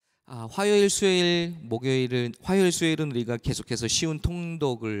화요일, 수요일, 목요일은 화요일, 수요일은 우리가 계속해서 쉬운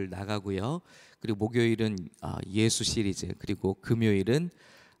통독을 나가고요. 그리고 목요일은 예수 시리즈, 그리고 금요일은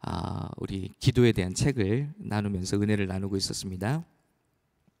우리 기도에 대한 책을 나누면서 은혜를 나누고 있었습니다.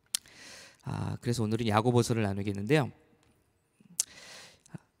 그래서 오늘은 야고보서를 나누겠는데요.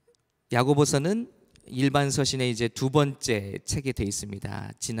 야고보서는 일반 서신의 이제 두 번째 책이 되어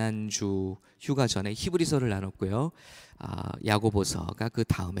있습니다. 지난주 휴가 전에 히브리서를 나눴고요. 야고보서가 그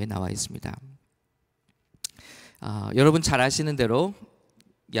다음에 나와 있습니다. 여러분 잘 아시는 대로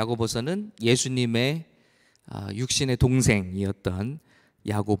야고보서는 예수님의 육신의 동생이었던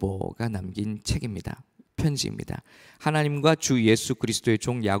야고보가 남긴 책입니다. 편지입니다. 하나님과 주 예수 그리스도의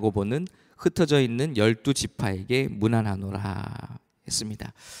종 야고보는 흩어져 있는 12지파에게 문안하노라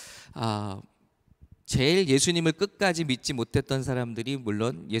했습니다. 제일 예수님을 끝까지 믿지 못했던 사람들이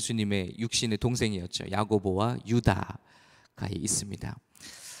물론 예수님의 육신의 동생이었죠. 야고보와 유다가 있습니다.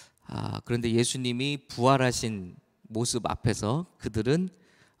 그런데 예수님이 부활하신 모습 앞에서 그들은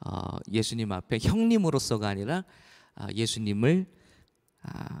예수님 앞에 형님으로서가 아니라 예수님을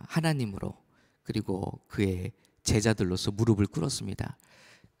하나님으로, 그리고 그의 제자들로서 무릎을 꿇었습니다.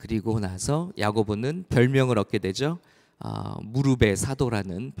 그리고 나서 야고보는 별명을 얻게 되죠. 무릎의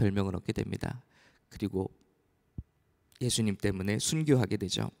사도라는 별명을 얻게 됩니다. 그리고 예수님 때문에 순교하게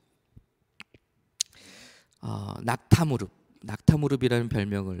되죠. 낙타무릎이라는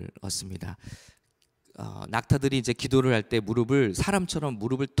별명을 얻습니다. 낙타들이 이제 기도를 할 때 사람처럼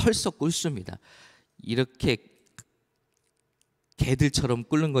무릎을 털썩 꿇습니다. 이렇게 개들처럼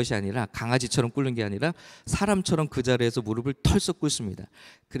꿇는 것이 아니라, 강아지처럼 꿇는 게 아니라 사람처럼 그 자리에서 무릎을 털썩 꿇습니다.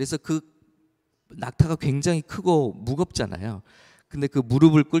 그래서 그 낙타가 굉장히 크고 무겁잖아요. 근데 그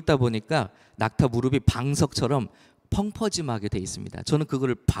무릎을 꿇다 보니까 낙타 무릎이 방석처럼 펑퍼짐하게 돼 있습니다. 저는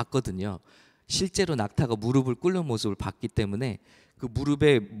그거를 봤거든요. 실제로 낙타가 무릎을 꿇는 모습을 봤기 때문에 그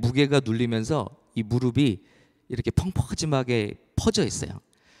무릎에 무게가 눌리면서 이 무릎이 이렇게 펑퍼짐하게 퍼져 있어요.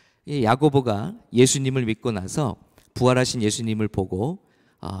 이 야고보가 예수님을 믿고 나서, 부활하신 예수님을 보고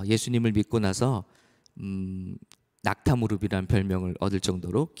예수님을 믿고 나서 낙타 무릎이라는 별명을 얻을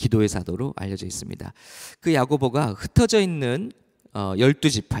정도로 기도의 사도로 알려져 있습니다. 그 야고보가 흩어져 있는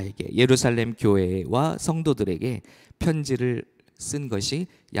 12지파에게, 예루살렘 교회와 성도들에게 편지를 쓴 것이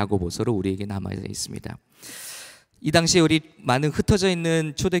야고보서로 우리에게 남아 있습니다. 이 당시에 우리 많은 흩어져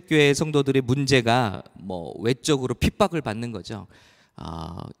있는 초대교회 성도들의 문제가 외적으로 핍박을 받는 거죠.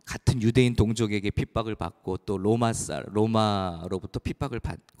 같은 유대인 동족에게 핍박을 받고 또 로마로부터 핍박을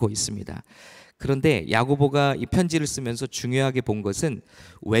받고 있습니다. 그런데 야고보가 이 편지를 쓰면서 중요하게 본 것은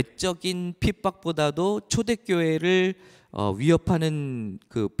외적인 핍박보다도 초대교회를 위협하는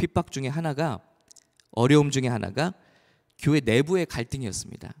그 핍박 중에 하나가, 어려움 중에 하나가 교회 내부의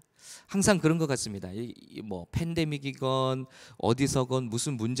갈등이었습니다. 항상 그런 것 같습니다. 팬데믹이건 어디서건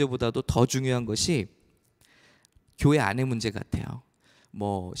무슨 문제보다도 더 중요한 것이 교회 안의 문제 같아요.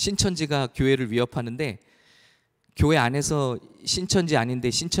 신천지가 교회를 위협하는데 교회 안에서 신천지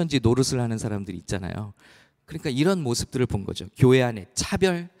아닌데 신천지 노릇을 하는 사람들이 있잖아요. 그러니까 이런 모습들을 본 거죠. 교회 안의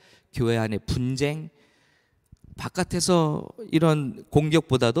차별, 교회 안의 분쟁, 바깥에서 이런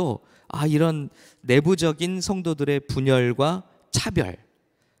공격보다도 이런 내부적인 성도들의 분열과 차별,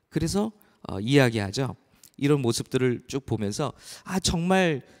 그래서 이야기하죠. 이런 모습들을 쭉 보면서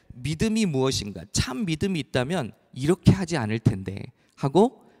정말 믿음이 무엇인가, 참 믿음이 있다면 이렇게 하지 않을 텐데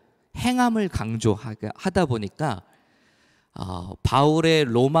하고 행함을 강조하다 보니까 바울의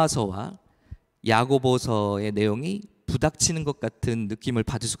로마서와 야고보서의 내용이 부닥치는 것 같은 느낌을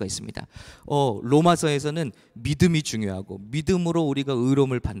받을 수가 있습니다. 로마서에서는 믿음이 중요하고 믿음으로 우리가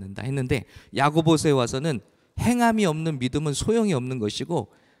의로움을 받는다 했는데, 야고보서에 와서는 행함이 없는 믿음은 소용이 없는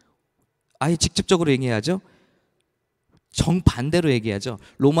것이고, 아예 직접적으로 얘기하죠. 정반대로 얘기하죠.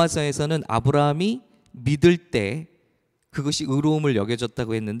 로마서에서는 아브라함이 믿을 때 그것이 의로움을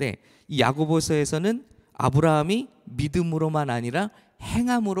여겨졌다고 했는데, 이 야고보서에서는 아브라함이 믿음으로만 아니라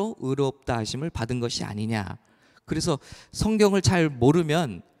행함으로 의롭다 하심을 받은 것이 아니냐. 그래서 성경을 잘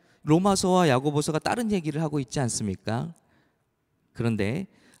모르면 로마서와 야고보서가 다른 얘기를 하고 있지 않습니까? 그런데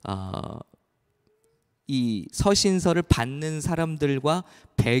이 서신서를 받는 사람들과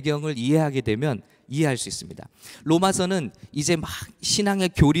배경을 이해하게 되면 이해할 수 있습니다. 로마서는 이제 막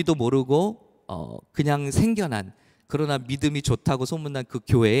신앙의 교리도 모르고 그냥 생겨난, 그러나 믿음이 좋다고 소문난 그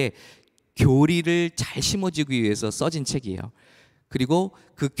교회에 교리를 잘 심어주기 위해서 써진 책이에요. 그리고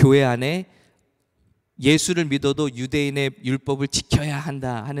그 교회 안에 예수를 믿어도 유대인의 율법을 지켜야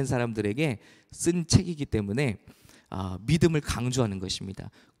한다 하는 사람들에게 쓴 책이기 때문에 믿음을 강조하는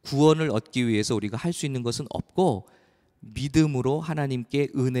것입니다. 구원을 얻기 위해서 우리가 할 수 있는 것은 없고 믿음으로 하나님께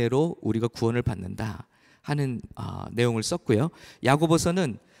은혜로 우리가 구원을 받는다 하는 내용을 썼고요.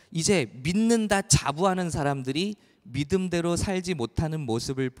 야고보서는 이제 믿는다 자부하는 사람들이 믿음대로 살지 못하는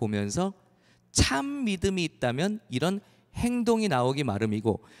모습을 보면서 참 믿음이 있다면 이런 행동이 나오기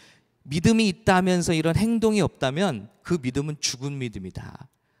마련이고, 믿음이 있다면서 이런 행동이 없다면 그 믿음은 죽은 믿음이다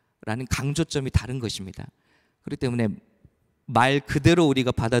라는 강조점이 다른 것입니다. 그렇기 때문에 말 그대로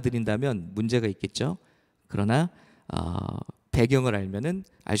우리가 받아들인다면 문제가 있겠죠. 그러나 배경을 알면은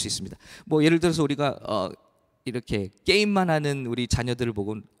알 수 있습니다. 뭐 예를 들어서 우리가 이렇게 게임만 하는 우리 자녀들을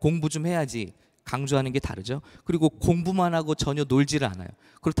보고 공부 좀 해야지 강조하는 게 다르죠. 그리고 공부만 하고 전혀 놀지를 않아요.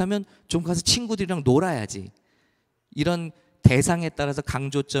 그렇다면 좀 가서 친구들이랑 놀아야지. 이런 대상에 따라서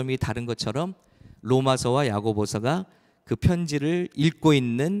강조점이 다른 것처럼 로마서와 야고보서가 그 편지를 읽고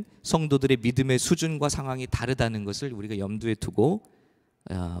있는 성도들의 믿음의 수준과 상황이 다르다는 것을 우리가 염두에 두고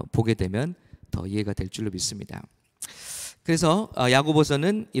보게 되면 더 이해가 될 줄로 믿습니다. 그래서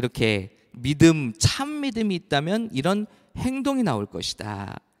야고보서는 이렇게 믿음, 참 믿음이 있다면 이런 행동이 나올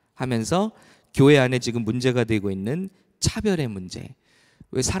것이다 하면서 교회 안에 지금 문제가 되고 있는 차별의 문제,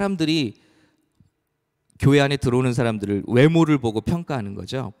 왜 사람들이 교회 안에 들어오는 사람들을 외모를 보고 평가하는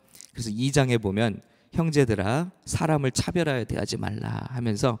거죠. 그래서 2장에 보면 형제들아 사람을 차별하여 대하지 말라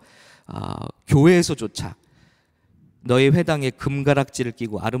하면서 교회에서조차 너의 회당에 금가락지를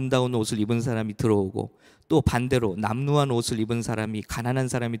끼고 아름다운 옷을 입은 사람이 들어오고, 또 반대로 남루한 옷을 입은 사람이, 가난한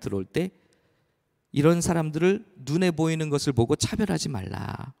사람이 들어올 때 이런 사람들을 눈에 보이는 것을 보고 차별하지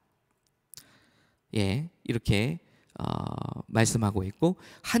말라. 예, 이렇게 말씀하고 있고,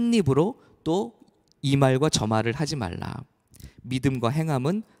 한 입으로 또 이 말과 저 말을 하지 말라. 믿음과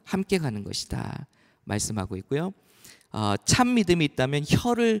행함은 함께 가는 것이다 말씀하고 있고요. 참 믿음이 있다면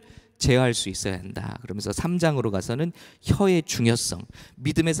혀를 제어할 수 있어야 한다. 그러면서 3장으로 가서는 혀의 중요성,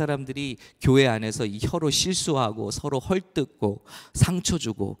 믿음의 사람들이 교회 안에서 이 혀로 실수하고 서로 헐뜯고 상처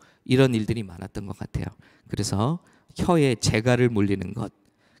주고 이런 일들이 많았던 것 같아요. 그래서 혀에 재갈을 물리는 것,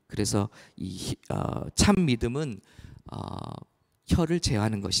 그래서 이 참 믿음은 혀를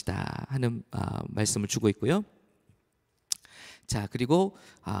제어하는 것이다 하는 말씀을 주고 있고요. 자, 그리고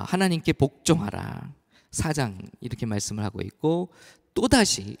하나님께 복종하라 4장 이렇게 말씀을 하고 있고,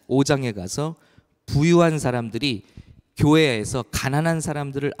 또다시 5장에 가서 부유한 사람들이 교회에서 가난한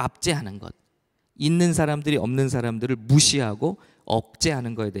사람들을 압제하는 것, 있는 사람들이 없는 사람들을 무시하고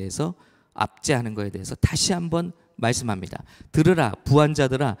억제하는 것에 대해서, 압제하는 것에 대해서 다시 한번 말씀합니다. 들으라 부한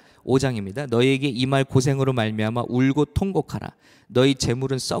자들아, 5장입니다. 너희에게 이 말 고생으로 말미암아 울고 통곡하라. 너희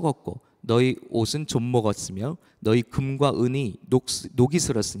재물은 썩었고 너희 옷은 좀 먹었으며 너희 금과 은이 녹이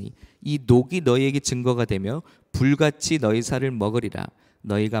슬었으니 이 녹이 너희에게 증거가 되며 불같이 너희 살을 먹으리라.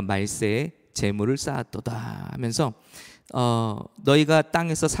 너희가 말세에 재물을 쌓았도다 하면서 너희가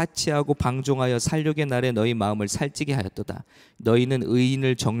땅에서 사치하고 방종하여 살육의 날에 너희 마음을 살찌게 하였도다. 너희는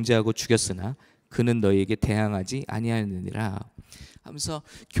의인을 정죄하고 죽였으나 그는 너희에게 대항하지 아니하느니라 하면서,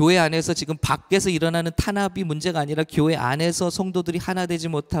 교회 안에서 지금 밖에서 일어나는 탄압이 문제가 아니라 교회 안에서 성도들이 하나 되지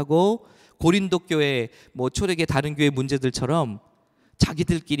못하고 고린도 교회, 초대교회 다른 교회 문제들처럼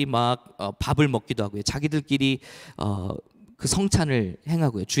자기들끼리 막 밥을 먹기도 하고요. 자기들끼리 그 성찬을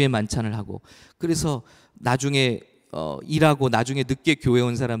행하고요. 주의 만찬을 하고, 그래서 나중에 일하고 나중에 늦게 교회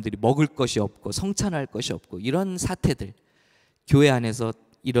온 사람들이 먹을 것이 없고 성찬할 것이 없고, 이런 사태들, 교회 안에서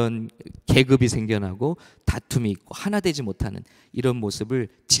이런 계급이 생겨나고 다툼이 있고 하나 되지 못하는 이런 모습을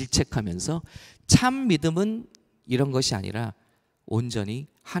질책하면서, 참 믿음은 이런 것이 아니라 온전히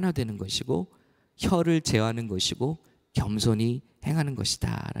하나 되는 것이고 혀를 제어하는 것이고 겸손히 행하는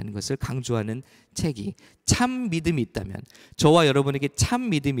것이다 라는 것을 강조하는 책이, 참 믿음이 있다면, 저와 여러분에게 참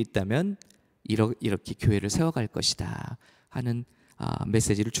믿음이 있다면 이렇게 교회를 세워갈 것이다 하는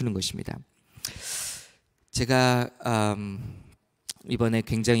메시지를 주는 것입니다. 제가 이번에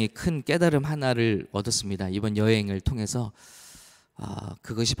굉장히 큰 깨달음 하나를 얻었습니다. 이번 여행을 통해서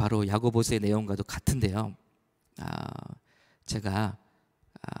그것이 바로 야고보서의 내용과도 같은데요. 제가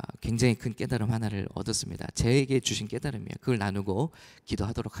굉장히 큰 깨달음 하나를 얻었습니다. 제게 주신 깨달음이에요. 그걸 나누고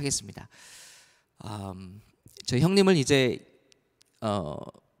기도하도록 하겠습니다. 저 형님을 이제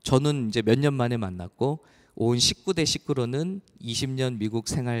저는 이제 몇 년 만에 만났고, 온 19대 식구로는 20년 미국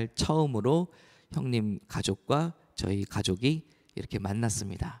생활 처음으로 형님 가족과 저희 가족이 이렇게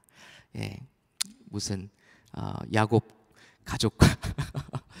만났습니다. 예, 무슨 야곱 가족과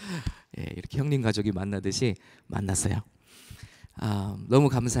예, 이렇게 형님 가족이 만나듯이 만났어요. 너무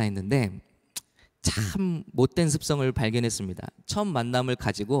감사했는데 참 못된 습성을 발견했습니다. 처음 만남을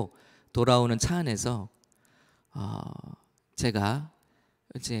가지고 돌아오는 차 안에서 제가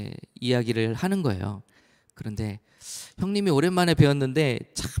이제 이야기를 하는 거예요. 그런데 형님이 오랜만에 뵈었는데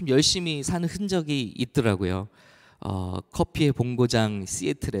참 열심히 사는 흔적이 있더라고요. 커피의 본고장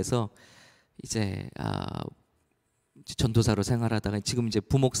시애틀에서 이제 전도사로 생활하다가 지금 이제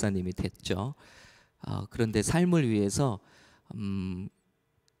부목사님이 됐죠. 그런데 삶을 위해서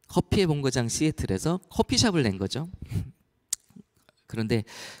커피의 본거장 시애틀에서 커피숍을 낸 거죠. 그런데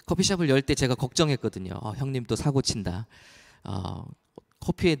커피숍을 열 때 제가 걱정했거든요. 형님 또 사고 친다.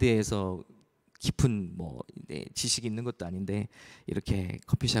 커피에 대해서 깊은 지식이 있는 것도 아닌데 이렇게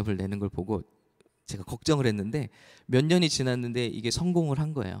커피숍을 내는 걸 보고 제가 걱정을 했는데 몇 년이 지났는데 이게 성공을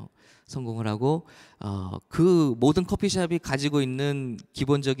한 거예요. 성공을 하고 그 모든 커피숍이 가지고 있는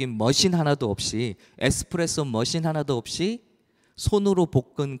기본적인 머신 하나도 없이, 에스프레소 머신 하나도 없이 손으로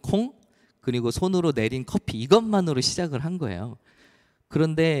볶은 콩 그리고 손으로 내린 커피, 이것만으로 시작을 한 거예요.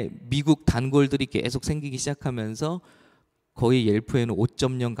 그런데 미국 단골들이 계속 생기기 시작하면서 거의 옐프에는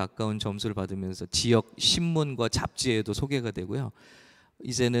 5.0 가까운 점수를 받으면서 지역 신문과 잡지에도 소개가 되고요.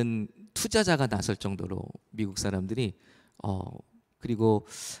 이제는 투자자가 나설 정도로 미국 사람들이 그리고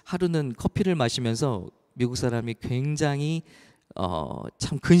하루는 커피를 마시면서 미국 사람이 굉장히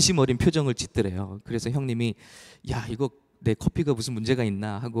참 근심 어린 표정을 짓더래요. 그래서 형님이 야, 이거 내 커피가 무슨 문제가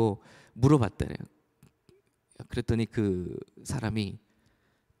있나 하고 물어봤더래요. 그랬더니 그 사람이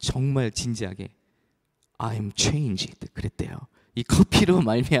정말 진지하게 I'm changed 그랬대요. 이 커피로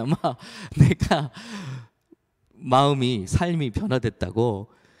말미암아 내가 마음이, 삶이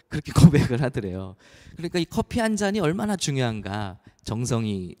변화됐다고 그렇게 고백을 하더래요. 그러니까 이 커피 한 잔이 얼마나 중요한가,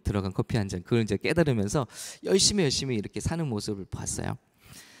 정성이 들어간 커피 한 잔, 그걸 이제 깨달으면서 열심히 이렇게 사는 모습을 봤어요.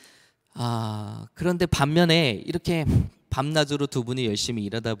 그런데 반면에 이렇게 밤낮으로 두 분이 열심히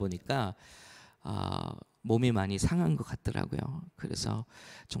일하다 보니까 몸이 많이 상한 것 같더라고요. 그래서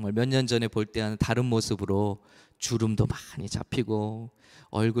정말 몇 년 전에 볼 때와는 다른 모습으로 주름도 많이 잡히고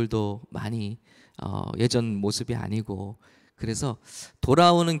얼굴도 많이 예전 모습이 아니고, 그래서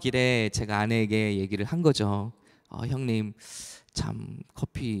돌아오는 길에 제가 아내에게 얘기를 한 거죠. 형님 참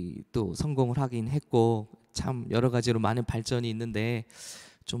커피도 성공을 하긴 했고 참 여러 가지로 많은 발전이 있는데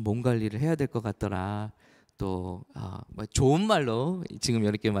좀 몸 관리를 해야 될 것 같더라. 또 좋은 말로, 지금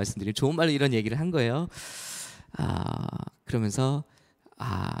이렇게 말씀드리면 좋은 말로 이런 얘기를 한 거예요. 그러면서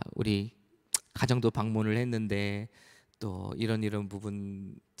우리 가정도 방문을 했는데 또 이런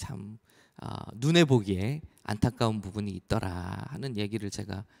부분 참 눈에 보기에 안타까운 부분이 있더라 하는 얘기를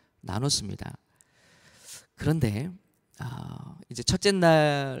제가 나눴습니다. 그런데 이제 첫째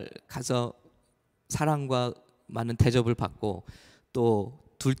날 가서 사랑과 많은 대접을 받고 또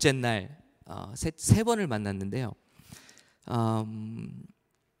둘째 날 세 번을 만났는데요.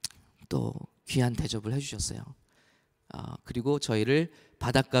 또 귀한 대접을 해주셨어요. 그리고 저희를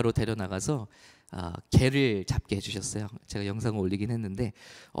바닷가로 데려나가서 개를 잡게 해주셨어요. 제가 영상을 올리긴 했는데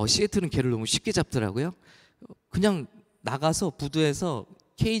시애틀은 개를 너무 쉽게 잡더라고요. 그냥 나가서 부두에서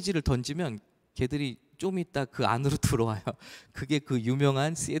케이지를 던지면 개들이 좀 있다 그 안으로 들어와요. 그게 그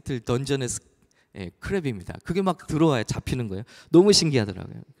유명한 시애틀 던전의 크랩입니다. 그게 막 들어와요. 잡히는 거예요. 너무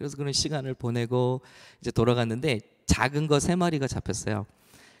신기하더라고요. 그래서 그런 시간을 보내고 이제 돌아갔는데 작은 거 3마리가 잡혔어요.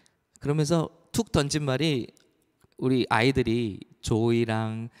 그러면서 툭 던진 말이, 우리 아이들이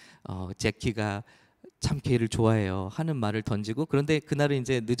조이랑 제키가 참 개를 좋아해요 하는 말을 던지고, 그런데 그날은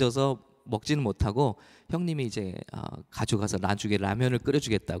이제 늦어서 먹지는 못하고 형님이 이제 가져가서 나중에 라면을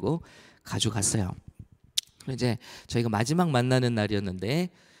끓여주겠다고 가져갔어요. 이제 저희가 마지막 만나는 날이었는데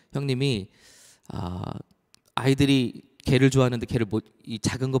형님이 아이들이 개를 좋아하는데 개를 이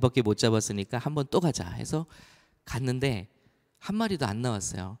작은 거밖에 못 잡았으니까 한번 또 가자 해서 갔는데 한 마리도 안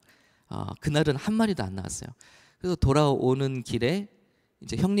나왔어요. 그날은 한 마리도 안 나왔어요. 그래서 돌아오는 길에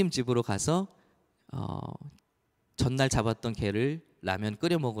이제 형님 집으로 가서 전날 잡았던 개를 라면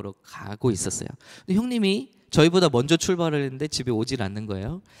끓여 먹으러 가고 있었어요. 근데 형님이 저희보다 먼저 출발을 했는데 집에 오질 않는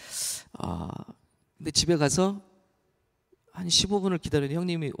거예요. 근데 집에 가서 한 15분을 기다렸는데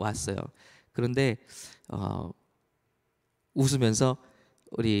형님이 왔어요. 그런데 웃으면서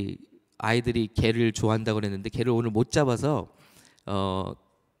우리 아이들이 개를 좋아한다고 그랬는데 개를 오늘 못 잡아서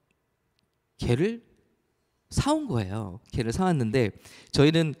개를 사온 거예요. 개를 사왔는데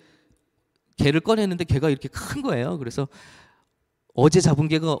저희는 개를 꺼냈는데 개가 이렇게 큰 거예요. 그래서 어제 잡은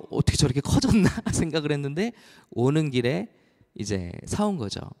개가 어떻게 저렇게 커졌나 생각을 했는데 오는 길에 이제 사온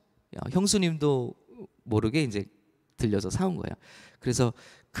거죠. 형수님도 모르게 이제 들려서 사온 거예요. 그래서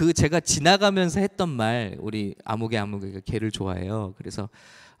그 제가 지나가면서 했던 말, 우리 아무개가 개를 좋아해요. 그래서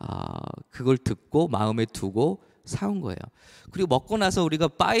그걸 듣고 마음에 두고 사온 거예요. 그리고 먹고 나서 우리가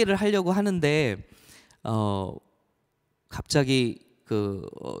빠이를 하려고 하는데 갑자기 그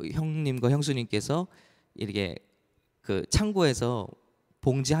형님과 형수님께서 이렇게 그 창고에서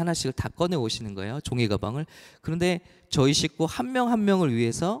봉지 하나씩을 다 꺼내 오시는 거예요. 종이 가방을. 그런데 저희 식구 한 명 한 명을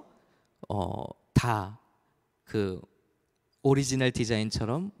위해서 다 그 오리지널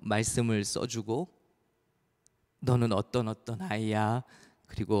디자인처럼 말씀을 써주고 너는 어떤 아이야.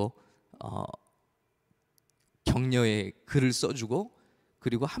 그리고 격려의 글을 써주고,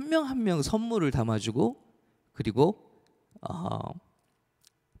 그리고 한 명 한 명 선물을 담아주고, 그리고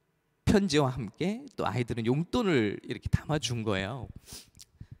편지와 함께 또 아이들은 용돈을 이렇게 담아준 거예요.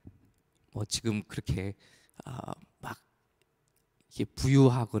 뭐 지금 그렇게 막 이렇게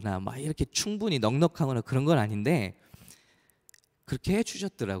부유하거나 막 이렇게 충분히 넉넉하거나 그런 건 아닌데 그렇게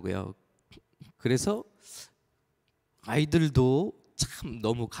해주셨더라고요. 그래서 아이들도 참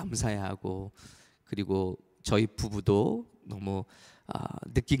너무 감사해하고, 그리고 저희 부부도 너무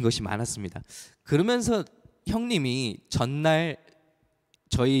느낀 것이 많았습니다. 그러면서 형님이 전날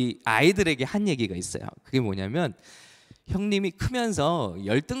저희 아이들에게 한 얘기가 있어요. 그게 뭐냐면 형님이 크면서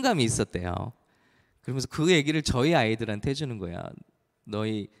열등감이 있었대요. 그러면서 그 얘기를 저희 아이들한테 해주는 거야.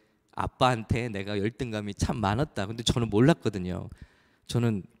 너희 아빠한테 내가 열등감이 참 많았다. 근데 저는 몰랐거든요.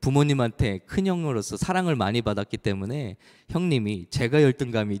 저는 부모님한테 큰 형으로서 사랑을 많이 받았기 때문에 형님이 제가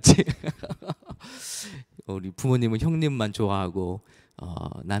열등감이 있지. 우리 부모님은 형님만 좋아하고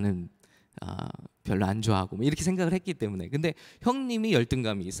나는 별로 안 좋아하고 뭐 이렇게 생각을 했기 때문에. 근데 형님이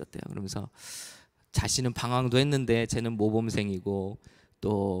열등감이 있었대요. 그러면서 자신은 방황도 했는데 쟤는 모범생이고,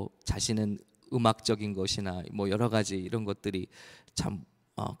 또 자신은 음악적인 것이나 뭐 여러 가지 이런 것들이 참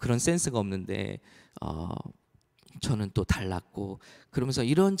그런 센스가 없는데 저는 또 달랐고, 그러면서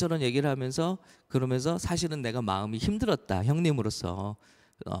이런저런 얘기를 하면서, 그러면서 사실은 내가 마음이 힘들었다. 형님으로서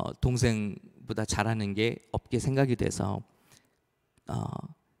동생보다 잘하는 게 없게 생각이 돼서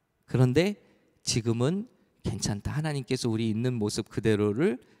그런데 지금은 괜찮다. 하나님께서 우리 있는 모습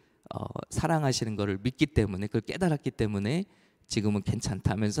그대로를 사랑하시는 것을 믿기 때문에, 그걸 깨달았기 때문에 지금은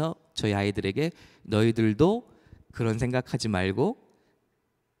괜찮다면서 저희 아이들에게 너희들도 그런 생각하지 말고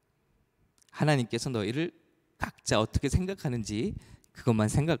하나님께서 너희를 각자 어떻게 생각하는지 그것만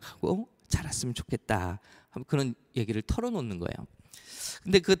생각하고 자랐으면 좋겠다. 그런 얘기를 털어놓는 거예요.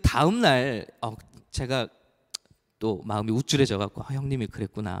 근데 그 다음 날 제가 또 마음이 우쭐해져 갖고 형님이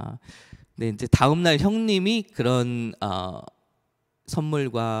그랬구나. 근데 이제 다음 날 형님이 그런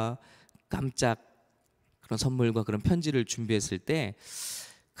선물과 깜짝 그런 선물과 그런 편지를 준비했을 때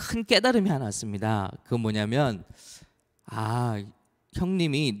큰 깨달음이 하나 왔습니다. 그건 뭐냐면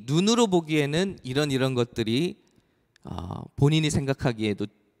형님이 눈으로 보기에는 이런 것들이 본인이 생각하기에도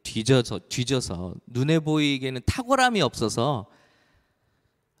뒤져서 눈에 보이기에는 탁월함이 없어서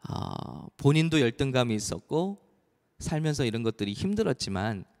본인도 열등감이 있었고 살면서 이런 것들이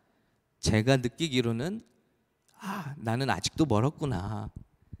힘들었지만, 제가 느끼기로는 나는 아직도 멀었구나.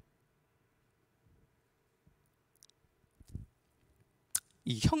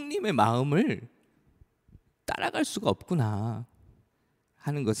 이 형님의 마음을 따라갈 수가 없구나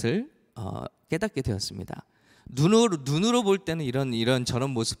하는 것을 깨닫게 되었습니다. 눈으로 볼 때는 이런 저런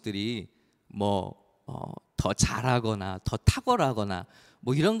모습들이 뭐 더 잘하거나 더 탁월하거나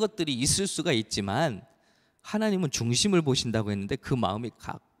뭐 이런 것들이 있을 수가 있지만, 하나님은 중심을 보신다고 했는데 그 마음이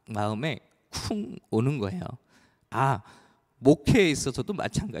마음에 쿵 오는 거예요. 목회에 있어서도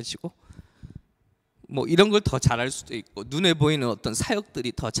마찬가지고, 뭐 이런 걸 더 잘할 수도 있고, 눈에 보이는 어떤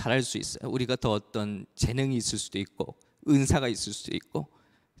사역들이 더 잘할 수 있어요. 우리가 더 어떤 재능이 있을 수도 있고 은사가 있을 수도 있고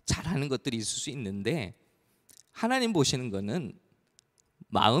잘하는 것들이 있을 수 있는데, 하나님 보시는 거는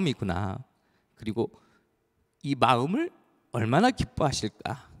마음이구나. 그리고 이 마음을 얼마나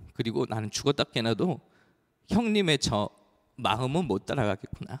기뻐하실까. 그리고 나는 죽었다 깨나도 형님의 저 마음은 못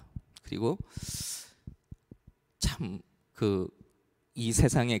따라가겠구나. 그리고 참 이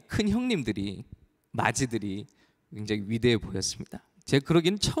세상의 큰 형님들이, 마지들이 굉장히 위대해 보였습니다. 제가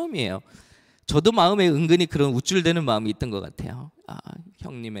그러기는 처음이에요. 저도 마음에 은근히 그런 우쭐대는 마음이 있던 것 같아요.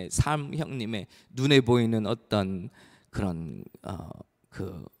 형님의 삶, 형님의 눈에 보이는 어떤 그런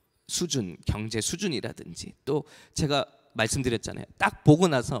그 수준, 경제 수준이라든지, 또 제가 말씀드렸잖아요. 딱 보고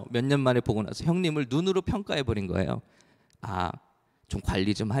나서 몇 년 만에 보고 나서 형님을 눈으로 평가해 버린 거예요. 좀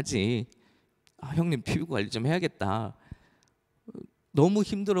관리 좀 하지. 형님 피부 관리 좀 해야겠다. 너무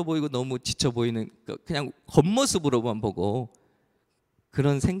힘들어 보이고 너무 지쳐 보이는, 그냥 겉모습으로만 보고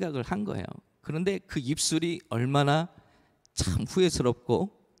그런 생각을 한 거예요. 그런데 그 입술이 얼마나 참 후회스럽고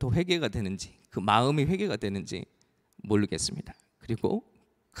또 회개가 되는지, 그 마음이 회개가 되는지 모르겠습니다. 그리고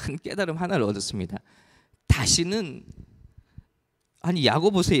큰 깨달음 하나를 얻었습니다. 다시는,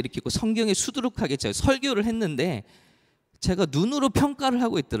 야고보서에 이렇게 있고 성경에 수두룩하게 제가 설교를 했는데 제가 눈으로 평가를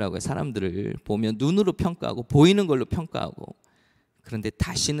하고 있더라고요. 사람들을 보면 눈으로 평가하고 보이는 걸로 평가하고. 그런데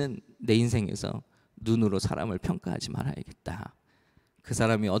다시는 내 인생에서 눈으로 사람을 평가하지 말아야겠다. 그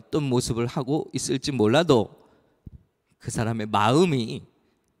사람이 어떤 모습을 하고 있을지 몰라도 그 사람의 마음이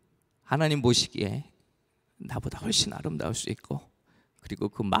하나님 보시기에 나보다 훨씬 아름다울 수 있고, 그리고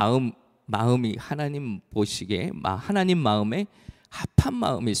그 마음이 하나님 보시기에 하나님 마음에 합한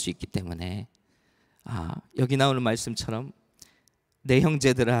마음일 수 있기 때문에 여기 나오는 말씀처럼 내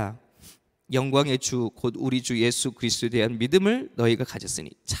형제들아 영광의 주 곧 우리 주 예수 그리스도에 대한 믿음을 너희가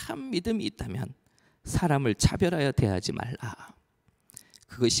가졌으니 참 믿음이 있다면 사람을 차별하여 대하지 말라.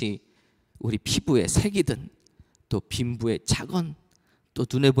 그것이 우리 피부의 색이든 또 빈부의 작은 또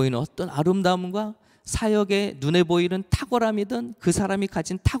눈에 보이는 어떤 아름다움과 사역에 눈에 보이는 탁월함이든 그 사람이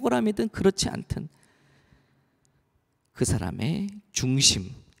가진 탁월함이든 그렇지 않든 그 사람의 중심,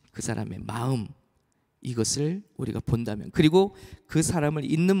 그 사람의 마음, 이것을 우리가 본다면, 그리고 그 사람을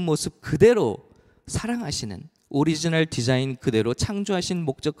있는 모습 그대로 사랑하시는, 오리지널 디자인 그대로 창조하신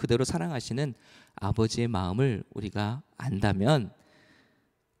목적 그대로 사랑하시는 아버지의 마음을 우리가 안다면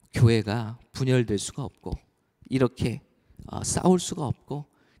교회가 분열될 수가 없고 이렇게 싸울 수가 없고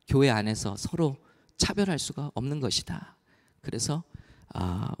교회 안에서 서로 차별할 수가 없는 것이다. 그래서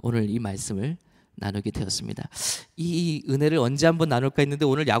오늘 이 말씀을 나누게 되었습니다. 이 은혜를 언제 한번 나눌까 했는데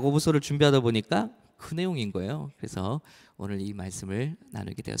오늘 야고보서를 준비하다 보니까 그 내용인 거예요. 그래서 오늘 이 말씀을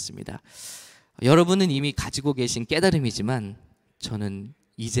나누게 되었습니다. 여러분은 이미 가지고 계신 깨달음이지만 저는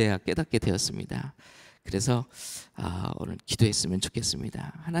이제야 깨닫게 되었습니다. 그래서 오늘 기도했으면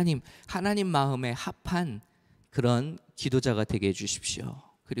좋겠습니다. 하나님 마음에 합한 그런 기도자가 되게 해주십시오.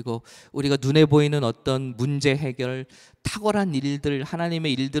 그리고 우리가 눈에 보이는 어떤 문제 해결, 탁월한 일들,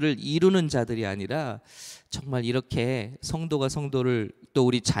 하나님의 일들을 이루는 자들이 아니라 정말 이렇게 성도가 성도를, 또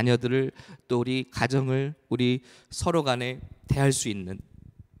우리 자녀들을, 또 우리 가정을, 우리 서로 간에 대할 수 있는,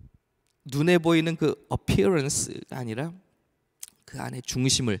 눈에 보이는 그 appearance가 아니라 그 안에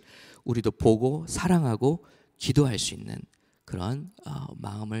중심을 우리도 보고 사랑하고 기도할 수 있는 그런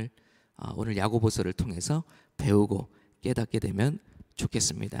마음을 오늘 야고보서를 통해서 배우고 깨닫게 되면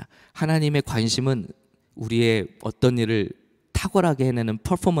좋겠습니다. 하나님의 관심은 우리의 어떤 일을 탁월하게 해내는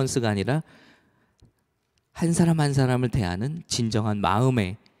퍼포먼스가 아니라 한 사람 한 사람을 대하는 진정한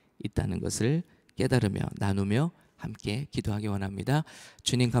마음에 있다는 것을 깨달으며 나누며 함께 기도하기 원합니다.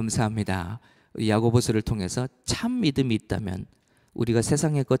 주님 감사합니다. 우리 야고보서를 통해서 참 믿음이 있다면 우리가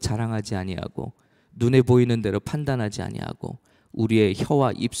세상의 것 자랑하지 아니하고 눈에 보이는 대로 판단하지 아니하고 우리의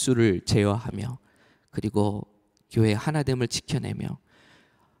혀와 입술을 제어하며 그리고 교회의 하나됨을 지켜내며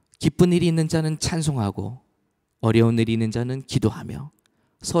기쁜 일이 있는 자는 찬송하고 어려운 일이 있는 자는 기도하며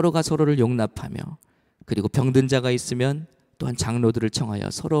서로가 서로를 용납하며 그리고 병든 자가 있으면 또한 장로들을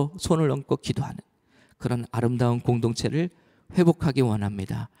청하여 서로 손을 얹고 기도하는 그런 아름다운 공동체를 회복하기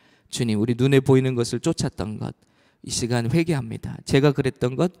원합니다. 주님, 우리 눈에 보이는 것을 쫓았던 것 이 시간 회개합니다. 제가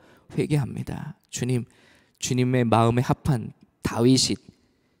그랬던 것 회개합니다. 주님, 주님의 마음에 합한 다윗이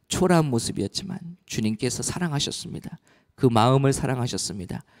초라한 모습이었지만 주님께서 사랑하셨습니다. 그 마음을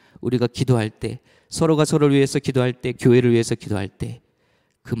사랑하셨습니다. 우리가 기도할 때, 서로가 서로를 위해서 기도할 때, 교회를 위해서 기도할 때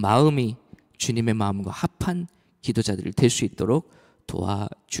그 마음이 주님의 마음과 합한 기도자들이 될 수 있도록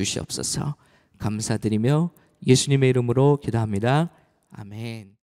도와주시옵소서. 감사드리며 예수님의 이름으로 기도합니다. 아멘.